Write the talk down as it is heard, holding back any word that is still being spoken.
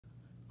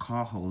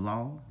Call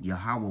HALAL,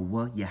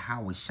 YAHAWAH,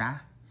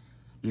 YAHAWASHI.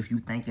 If you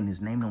thinking his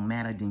name don't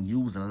matter, then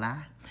use a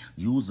lie.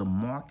 Use a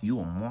mark, you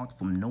a mark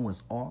from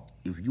Noah's Ark.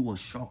 If you a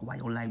shark, why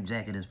your life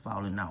jacket is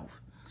falling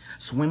off?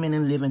 Swimming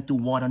and living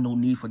through water, no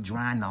need for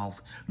drying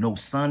off. No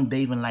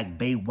sunbathing like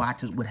Bay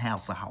Watchers with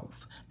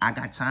Hasselhoff. I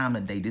got time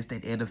today, this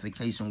that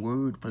edification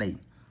wordplay.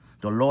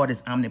 The Lord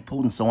is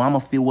omnipotent, so I'ma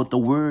feel what the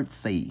words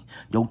say.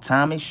 Your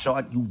time is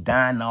short, you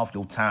dying off,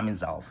 your time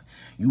is off.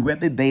 You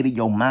reprobated,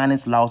 your mind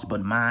is lost,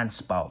 but mine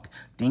spark.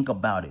 Think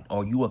about it.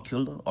 Are you a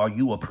killer? Are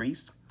you a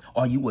priest?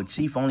 Are you a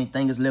chief? Only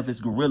thing is left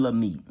is gorilla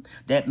meat.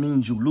 That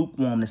means you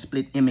lukewarm, the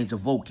split image of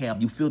vocab.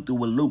 You filter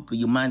with Lucre.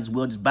 You might as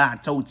well just buy a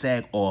toe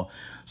tag or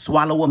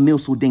swallow a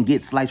missile, then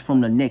get sliced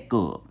from the neck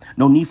up.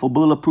 No need for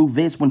bulletproof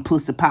vests when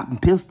pussy popping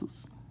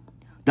pistols.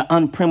 The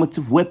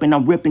unprimitive weapon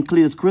I'm ripping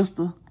clear as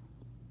crystal.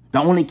 The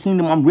only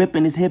kingdom I'm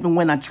ripping is heaven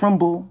when I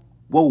tremble.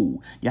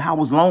 Whoa,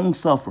 Yahweh's long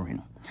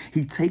suffering.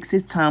 He takes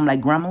his time like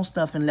grandma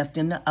stuffing left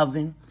in the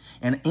oven.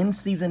 And in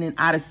season and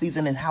out of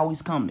season is how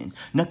he's coming.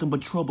 Nothing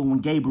but trouble when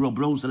Gabriel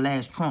blows the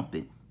last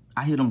trumpet.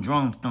 I hear them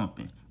drums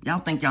thumping. Y'all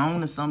think y'all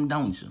own something,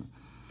 don't you?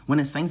 When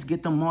the saints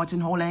get to marching,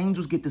 holy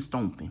angels get to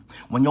stomping.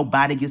 When your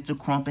body gets to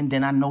crumping,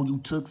 then I know you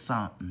took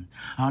something.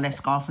 All that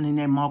scoffing and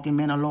that mocking,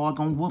 man, the Lord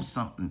gonna whoop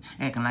something.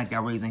 Acting like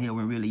y'all raising hell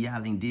when really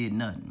y'all ain't did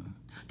nothing.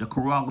 The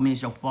Charagma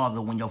is your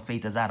father when your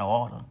faith is out of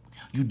order.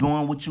 You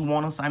doing what you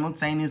want to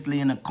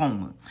simultaneously in a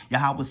coma.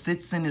 Yahweh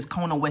sits in his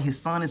corner where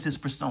his son is his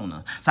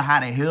persona. So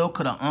how the hell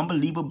could an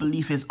unbeliever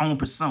believe his own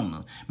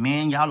persona?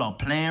 Man, y'all are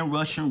playing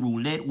Russian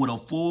roulette with a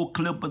full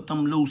clip of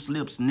them loose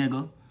lips,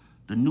 nigga.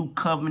 The new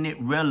covenant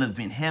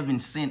relevant, heaven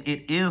sent,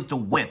 it is the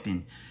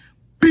weapon.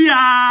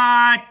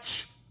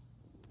 Biatch!